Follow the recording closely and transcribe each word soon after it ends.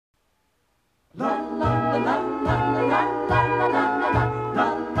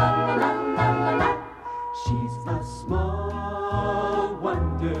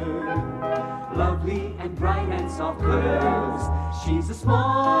curves. She's a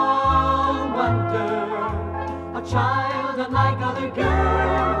small wonder, a child unlike other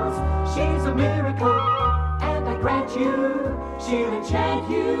girls. She's a miracle, and I grant you, she'll enchant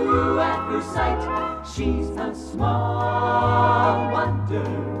you at first sight. She's a small wonder,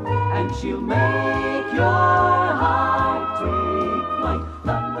 and she'll make your heart take flight.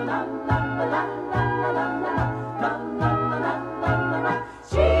 La la la la la la la la la la la la la.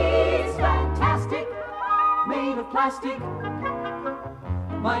 She's fantastic, made of plastic,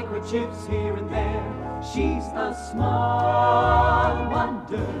 microchips here and there. She's a small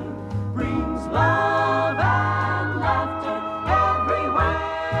wonder, brings love and laughter everywhere.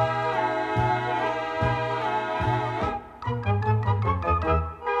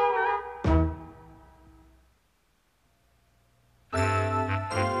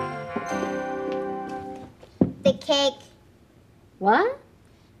 The cake. What?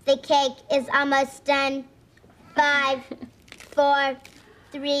 The cake is almost done. 5, 4,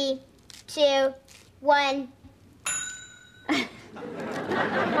 3, 2, 1.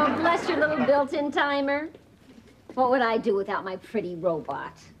 Oh, bless your little built-in timer. What would I do without my pretty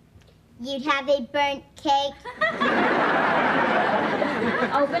robot? You'd have a burnt cake.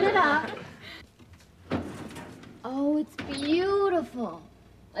 Open it up. Oh, it's beautiful.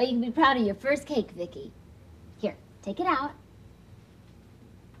 Oh, you can be proud of your first cake, Vicki. Here, take it out.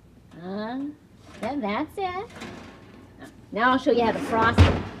 Then that's it. Now I'll show you how to frost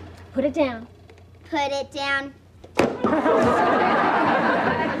it. Put it down. Put it down.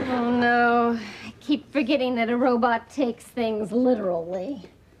 Oh, no. I keep forgetting that a robot takes things literally.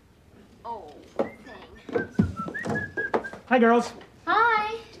 Oh, thanks. Hi, girls.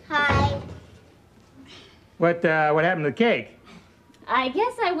 Hi. Hi. What happened to the cake? I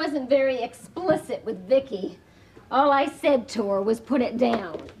guess I wasn't very explicit with Vicki. All I said to her was put it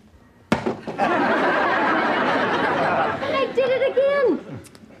down. And I did it again.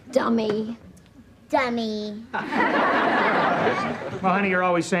 Dummy. Dummy. Well, honey, you're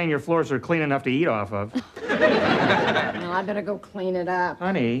always saying your floors are clean enough to eat off of. Well, I better go clean it up.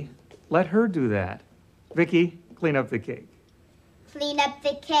 Honey, let her do that. Vicki, clean up the cake. Clean up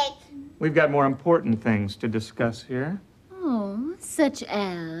the cake. We've got more important things to discuss here. Oh, such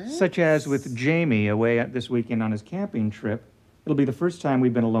as? Such as with Jamie away this weekend on his camping trip. It'll be the first time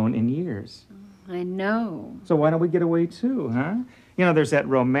we've been alone in years. I know. So why don't we get away too, huh? You know, there's that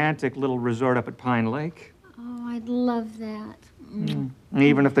romantic little resort up at Pine Lake. Oh, I'd love that. And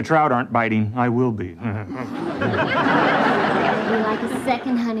even if the trout aren't biting, I will be. It'll be like a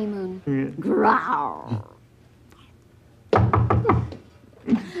second honeymoon. Yeah. Growl.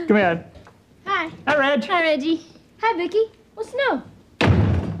 Come in. Hi. Hi, Reg. Hi, Reggie. Hi, Vicki. What's new?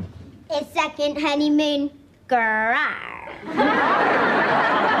 A second honeymoon. Grrr.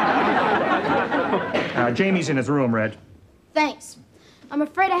 Jamie's in his room, Reg. Thanks. I'm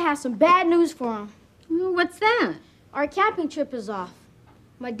afraid I have some bad news for him. What's that? Our camping trip is off.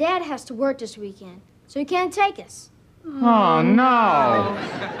 My dad has to work this weekend, so he can't take us. Oh, no.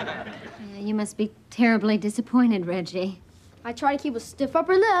 You must be terribly disappointed, Reggie. I try to keep a stiff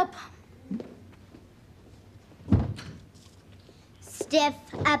upper lip. Stiff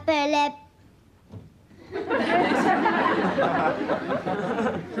upper lip.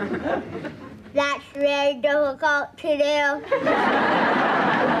 That's very difficult to do.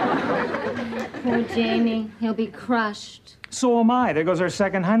 Poor Jamie. He'll be crushed. So am I. There goes our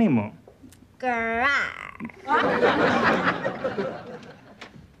second honeymoon. Grrr.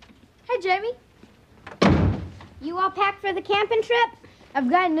 Hey, Jamie. You all packed for the camping trip? I've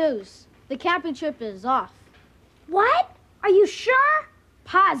got news. The camping trip is off. What? Are you sure?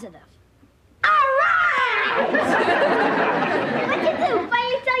 Positive. All right! What'd you do?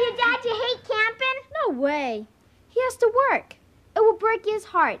 Finally tell your dad you hate camping? No way. He has to work. It would break his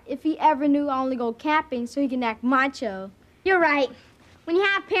heart if he ever knew I only go camping so he can act macho. You're right. When you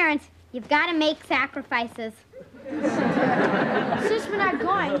have parents, you've got to make sacrifices. Since we're not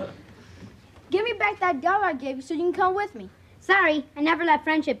going, give me back that dollar I gave you so you can come with me. Sorry, I never let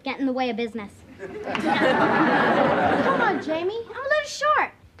friendship get in the way of business. Come on, Jamie. I'm a little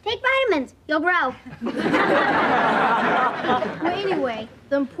short. Take vitamins. You'll grow. Well, anyway,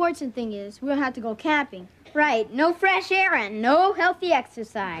 the important thing is we don't have to go camping. Right. No fresh air and no healthy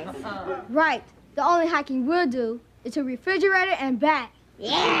exercise. Right. The only hiking we'll do is to the refrigerator and back.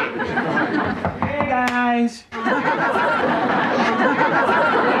 Yeah. Hey, guys.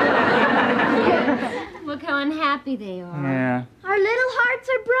 Look how unhappy they are. Yeah. Our little hearts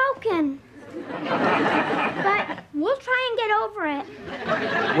are broken. But we'll try and get over it.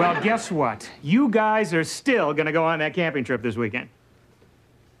 Well, guess what? You guys are still going to go on that camping trip this weekend.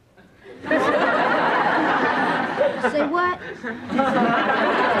 Say what?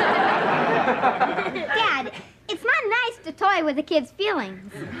 Dad, it's not nice to toy with a kid's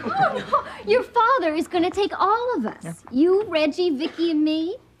feelings. Oh, no. Your father is going to take all of us. Yeah. You, Reggie, Vicki, and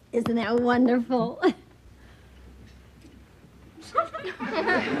me. Isn't that wonderful?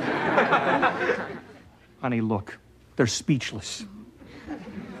 Honey, look. They're speechless.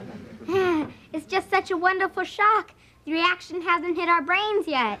 It's just such a wonderful shock. The reaction hasn't hit our brains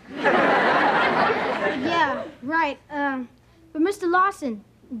yet. Yeah, right. But Mr. Lawson,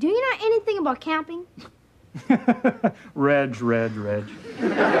 do you know anything about camping? Reg.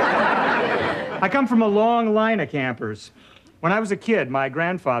 I come from a long line of campers. When I was a kid, my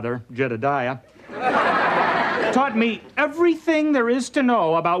grandfather, Jedediah, taught me everything there is to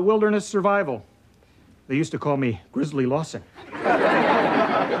know about wilderness survival. They used to call me Grizzly Lawson.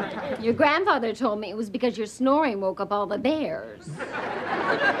 Your grandfather told me it was because your snoring woke up all the bears.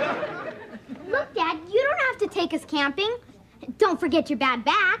 Look, Dad, you don't have to take us camping. Don't forget your bad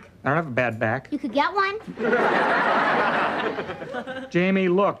back. I don't have a bad back. You could get one. Jamie,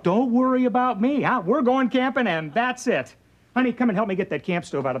 look, don't worry about me. We're going camping, and that's it. Honey, come and help me get that camp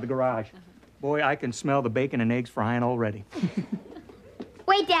stove out of the garage. Boy, I can smell the bacon and eggs frying already.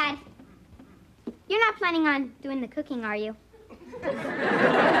 Wait, Dad. You're not planning on doing the cooking, are you?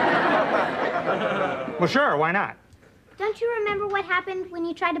 Well, sure, why not? Don't you remember what happened when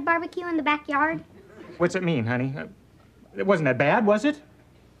you tried to barbecue in the backyard? What's it mean, honey? It wasn't that bad, was it?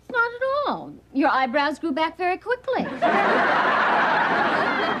 Not at all. Your eyebrows grew back very quickly. There's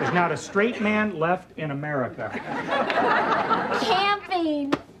not a straight man left in America.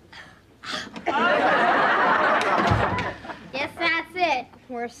 Camping. Yes, that's it.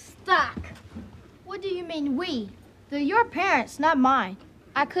 We're stuck. What do you mean, we? They're your parents, not mine.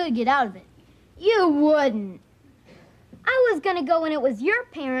 I could get out of it. You wouldn't. I was gonna go when it was your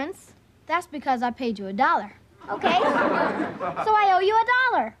parents. That's because I paid you $1. Okay. So I owe you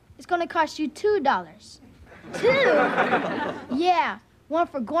 $1. It's gonna cost you $2. $2? Yeah, one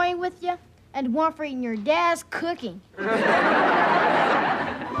for going with you and one for eating your dad's cooking.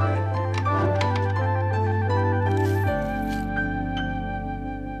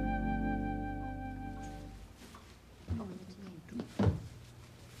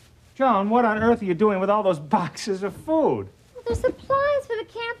 Joan, what on earth are you doing with all those boxes of food? Well, they're supplies for the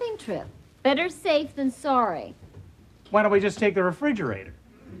camping trip. Better safe than sorry. Why don't we just take the refrigerator?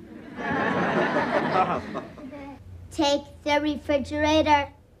 Take the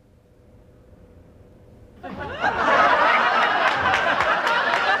refrigerator.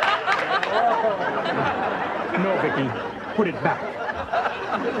 No, Vicki. Put it back.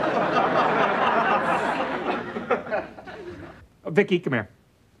 Vicki, come here.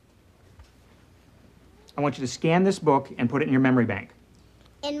 I want you to scan this book and put it in your memory bank.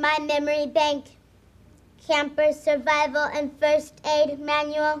 In my memory bank, camper survival and first aid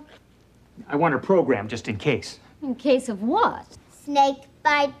manual. I want a program just in case. In case of what? Snake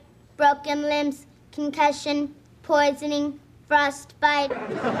bite, broken limbs, concussion, poisoning, frostbite.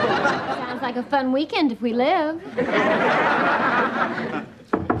 Sounds like a fun weekend if we live.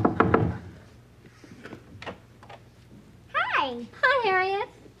 Hi. Hi, Harriet.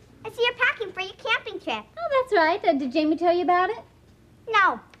 I see you're packing for your camping trip. Oh, that's right. Did Jamie tell you about it?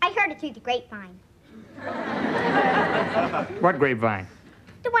 No, I heard it through the grapevine. What grapevine?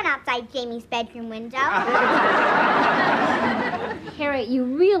 The one outside Jamie's bedroom window. Harriet, you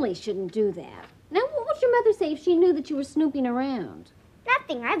really shouldn't do that. Now, what would your mother say if she knew that you were snooping around?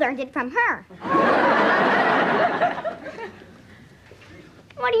 Nothing. I learned it from her.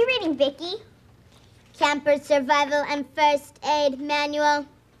 What are you reading, Vicki? Camper Survival and First Aid Manual.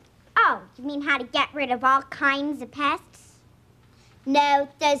 Oh, you mean how to get rid of all kinds of pests? No,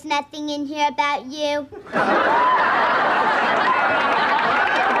 there's nothing in here about you.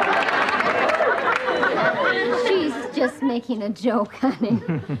 She's just making a joke, honey.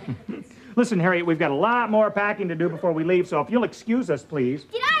 Listen, Harriet, we've got a lot more packing to do before we leave, so if you'll excuse us, please.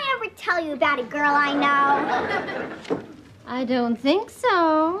 Did I ever tell you about a girl I know? I don't think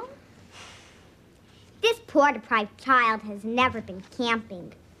so. This poor deprived child has never been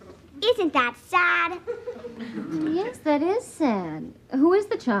camping. Isn't that sad? Yes, that is sad. Who is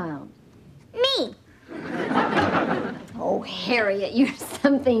the child? Me. Oh, Harriet, you're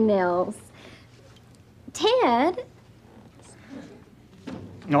something else. Ted?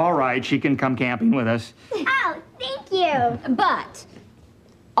 All right, she can come camping with us. Oh, thank you. But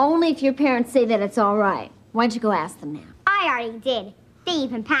only if your parents say that it's all right. Why don't you go ask them now? I already did. They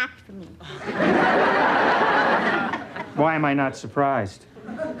even packed for me. Why am I not surprised?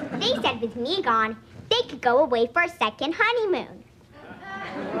 They said with me gone, they could go away for a second honeymoon.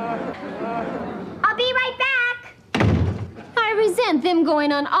 I'll be right back. I resent them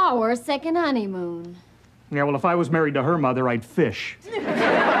going on our second honeymoon. Yeah, well, if I was married to her mother, I'd fish.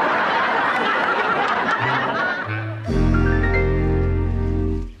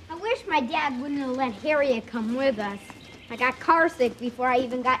 I wish my dad wouldn't have let Harriet come with us. I got car sick before I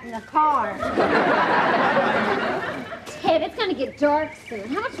even got in the car. Ted, it's gonna get dark soon.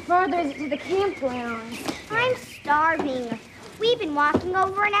 How much farther is it to the campground? I'm starving. We've been walking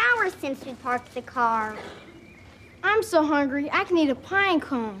over an hour since we parked the car. I'm so hungry, I can eat a pine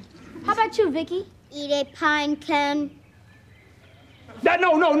cone. How about you, Vicki? Eat a pine cone.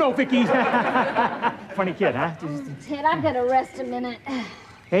 No, Vicki. Funny kid, huh? Ted, I've got to rest a minute.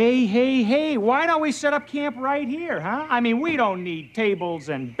 Hey, why don't we set up camp right here, huh? I mean, we don't need tables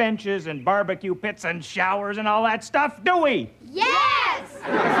and benches and barbecue pits and showers and all that stuff, do we? Yes!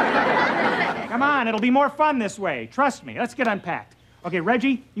 Come on, it'll be more fun this way. Trust me. Let's get unpacked. Okay,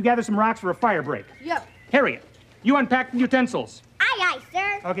 Reggie, you gather some rocks for a fire break. Yep. Harriet, you unpack the utensils. Aye,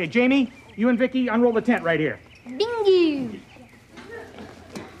 sir. Okay, Jamie, you and Vicki unroll the tent right here. Bingo!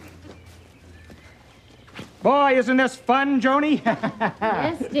 Boy, isn't this fun, Joni?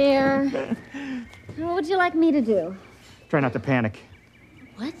 Yes, dear. What would you like me to do? Try not to panic.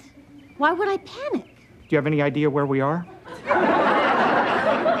 What? Why would I panic? Do you have any idea where we are?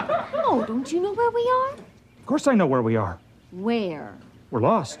 Oh, don't you know where we are? Of course I know where we are. Where? We're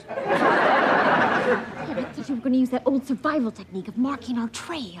lost. Ted, I thought you were going to use that old survival technique of marking our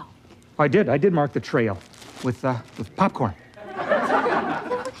trail. I did mark the trail with popcorn. Then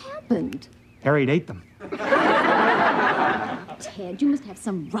what happened? Harriet ate them. Ted, you must have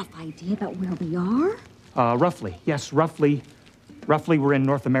some rough idea about where we are. Roughly. Yes, roughly we're in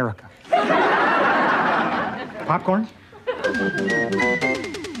North America. Popcorn? Look at this.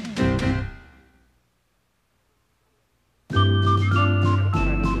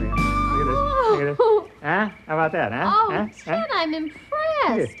 Huh? How about that, huh? Oh, Huh? Ted, I'm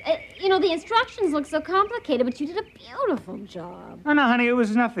impressed. You know, the instructions look so complicated, but you did a beautiful job. Oh, no, honey, it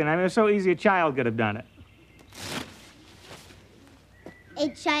was nothing. I mean, it was so easy a child could have done it. A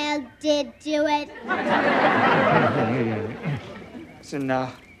child did do it. Listen,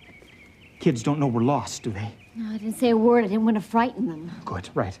 kids don't know we're lost, do they? No, I didn't say a word. I didn't want to frighten them. Good,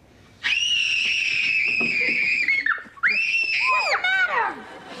 right. What's the matter?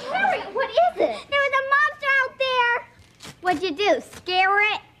 Harry, what is it? There was a monster out there. What'd you do, scare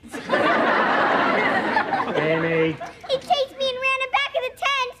it? Amy. He chased me and ran in back of the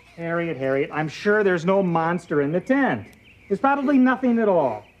tent. Harriet, I'm sure there's no monster in the tent. There's probably nothing at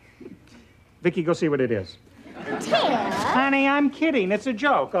all. Vicki, go see what it is. Ted? Honey, I'm kidding. It's a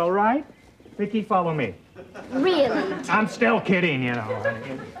joke, all right? Vicki, follow me. Really? I'm still kidding, you know.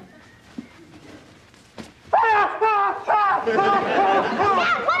 Dad,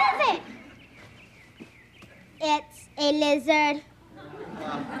 what is it? It's a lizard.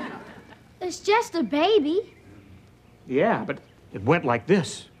 It's just a baby. Yeah, but it went like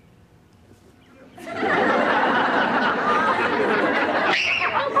this.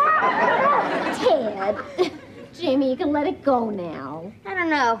 Ted. Jamie, you can let it go now. I don't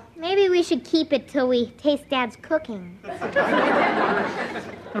know. Maybe we should keep it till we taste Dad's cooking.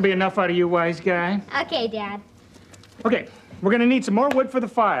 That'll be enough out of you, wise guy. Okay, Dad. Okay, we're gonna need some more wood for the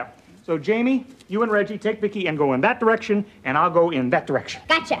fire. So, Jamie, you and Reggie take Vicki and go in that direction, and I'll go in that direction.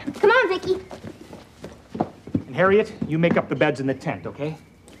 Gotcha. Come on, Vicki. And Harriet, you make up the beds in the tent, okay?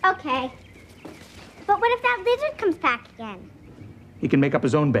 Okay. But what if that lizard comes back again? He can make up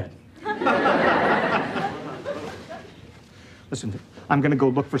his own bed. Listen, I'm gonna go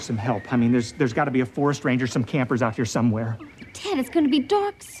look for some help. I mean, there's got to be a forest ranger, some campers out here somewhere. Ted, it's going to be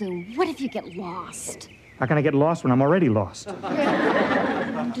dark soon. What if you get lost? How can I get lost when I'm already lost?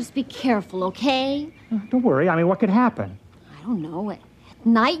 Just be careful, okay? Don't worry. I mean, what could happen? I don't know. At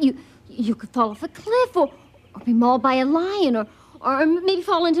night, you could fall off a cliff or be mauled by a lion or maybe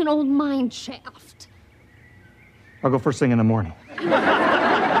fall into an old mine shaft. I'll go first thing in the morning.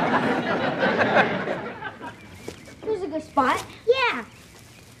 Here's a good spot. Yeah.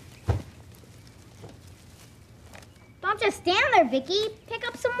 Don't just stand there, Vicki. Pick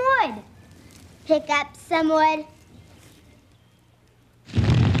up some wood. Pick up some wood.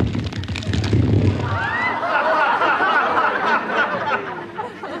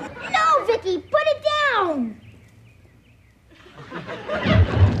 No, Vicki, put it down.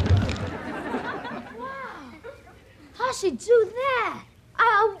 How'd she do that?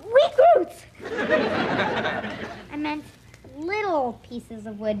 Wheat roots. I meant little pieces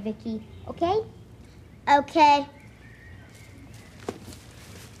of wood, Vicki. Okay? Okay.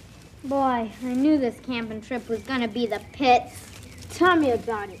 Boy, I knew this camping trip was gonna be the pits. Tell me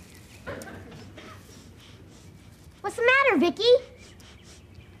about it. What's the matter, Vicki?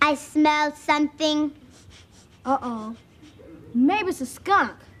 I smell something. Uh-oh. Maybe it's a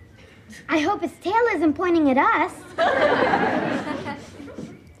skunk. I hope its tail isn't pointing at us.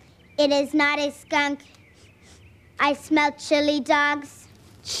 It is not a skunk. I smell chili dogs.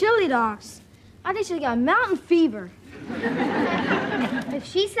 Chili dogs? I think she's got mountain fever. If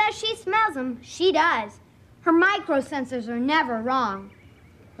she says she smells them, she does. Her microsensors are never wrong.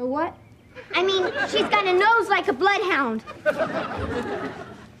 Or what? I mean, she's got a nose like a bloodhound.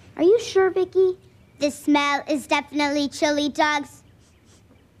 Are you sure, Vicki? The smell is definitely chili dogs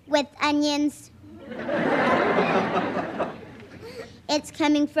with onions. It's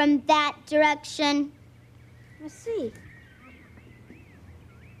coming from that direction. Let's see.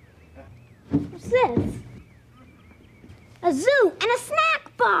 What's this? A zoo and a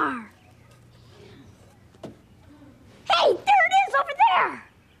snack bar. Hey, there it is over there.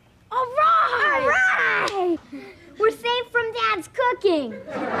 All right. All right. We're safe from Dad's cooking.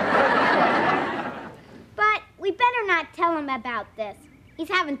 But we better not tell him about this. He's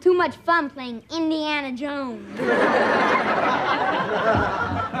having too much fun playing Indiana Jones.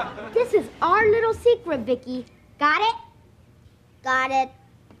 This is our little secret, Vicki. Got it? Got it.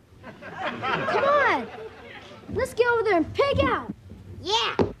 Come on. Let's get over there and pig out.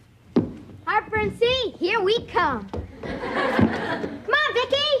 Yeah. Harper and C, here we come. Come on,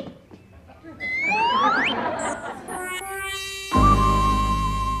 Vicki.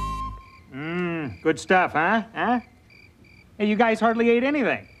 Good stuff, huh? Hey, you guys hardly ate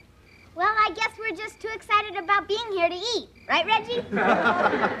anything. Well, I guess we're just too excited about being here to eat. Right, Reggie?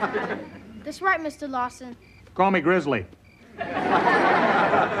 That's right, Mr. Lawson. Call me Grizzly.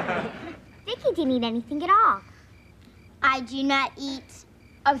 Vicki didn't eat anything at all. I do not eat.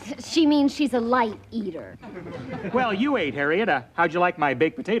 Oh, she means she's a light eater. Well, you ate, Harriet. How'd you like my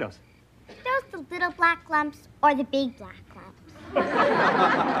baked potatoes? Those the little black lumps or the big black lumps?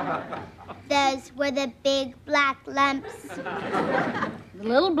 Those were the big black lumps. The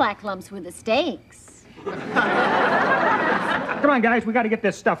little black lumps were the steaks. Come on, guys. We got to get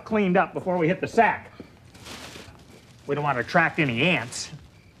this stuff cleaned up before we hit the sack. We don't want to attract any ants.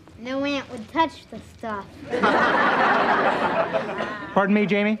 No ant would touch the stuff. Pardon me,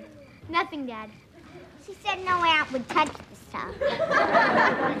 Jamie? Nothing, Dad. She said no ant would touch the stuff.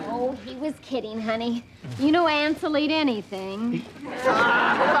 Oh, he was kidding, honey. You know ants will eat anything.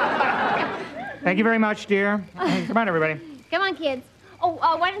 Thank you very much, dear. Come on, everybody. Come on, kids. Oh,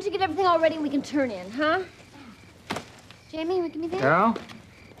 why don't you get everything all ready and we can turn in, huh? Jamie, look at me there. Go.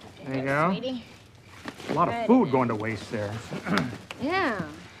 There you go. Sweetie. A lot of food going to waste there. Yeah.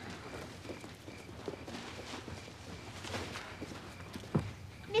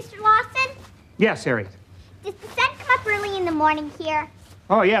 Mr. Lawson, Yes, Harriet. does the sun come up early in the morning here?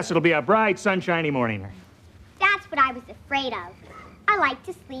 Oh, yes, it'll be a bright, sunshiny morning. That's what I was afraid of. I like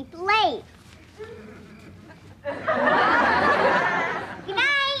to sleep late. Good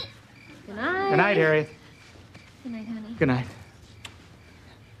night. Good night. Good night, Harriet. Good night, honey. Good night.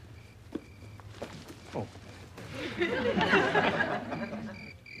 Oh.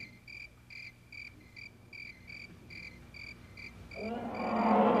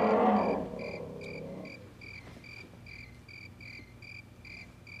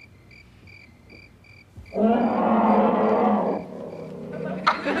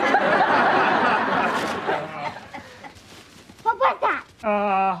 What was that?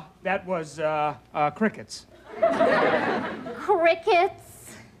 That was, crickets.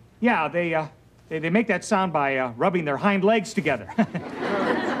 Crickets. Yeah, they make that sound by, rubbing their hind legs together.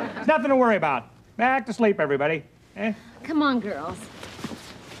 It's nothing to worry about. Back to sleep, everybody. Eh? Come on, girls.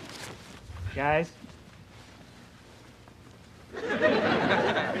 Guys?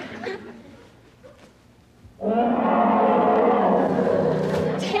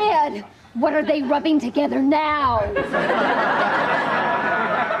 Ted, what are they rubbing together now?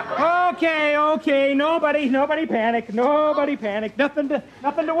 Okay. Nobody panic. Nobody panic. Nothing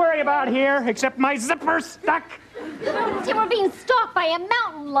to worry about here, except my zipper stuck. They were being stalked by a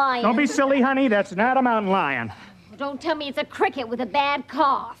mountain lion. Don't be silly, honey. That's not a mountain lion. Don't tell me it's a cricket with a bad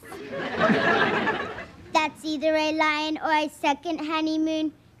cough. That's either a lion or a second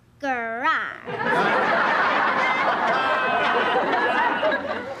honeymoon garage.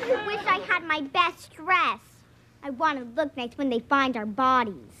 I wish I had my best dress. I want to look nice when they find our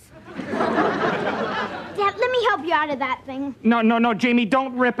bodies. Dad, let me help you out of that thing. No, Jamie,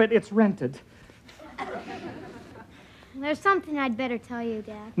 don't rip it. It's rented. There's something I'd better tell you,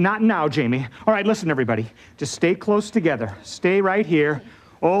 Dad. Not now, Jamie. All right, listen, everybody. Just stay close together. Stay right here.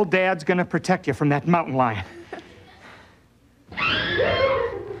 Old Dad's gonna protect you from that mountain lion.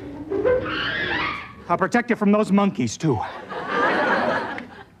 I'll protect you from those monkeys, too.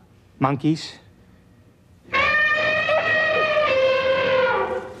 Monkeys?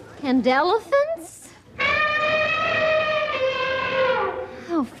 And elephants?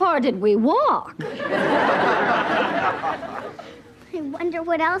 How far did we walk? I wonder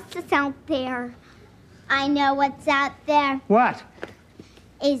what else is out there. I know what's out there. What?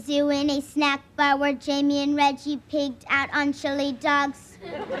 A zoo and a snack bar where Jamie and Reggie pigged out on chili dogs.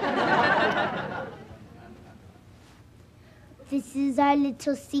 This is our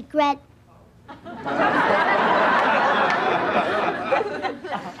little secret.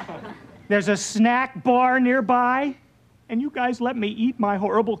 There's a snack bar nearby, and you guys let me eat my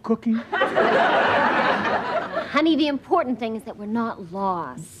horrible cookie? Honey, the important thing is that we're not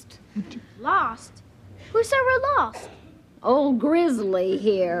lost. Lost? Who said we're lost? Old Grizzly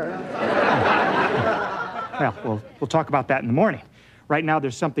here. Well, we'll talk about that in the morning. Right now,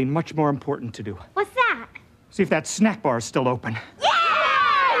 there's something much more important to do. What's that? See if that snack bar is still open. Yeah!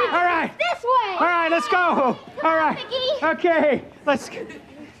 All right. This way! All right, let's go. All right. Vicki. Okay,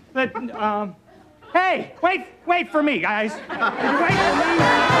 hey, wait for me, guys. Wait for me.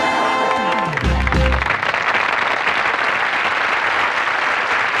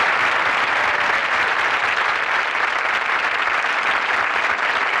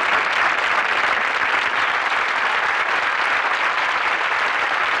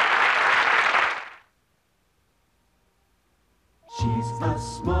 She's a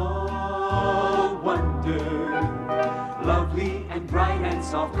small wonder, lovely and bright and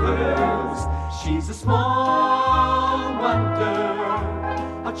soft curves. She's a small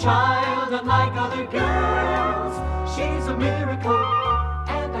wonder, a child unlike other girls. She's a miracle,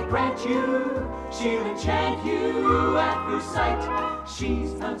 and I grant you, she'll enchant you at first sight.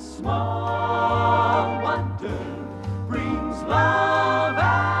 She's a small wonder, brings love.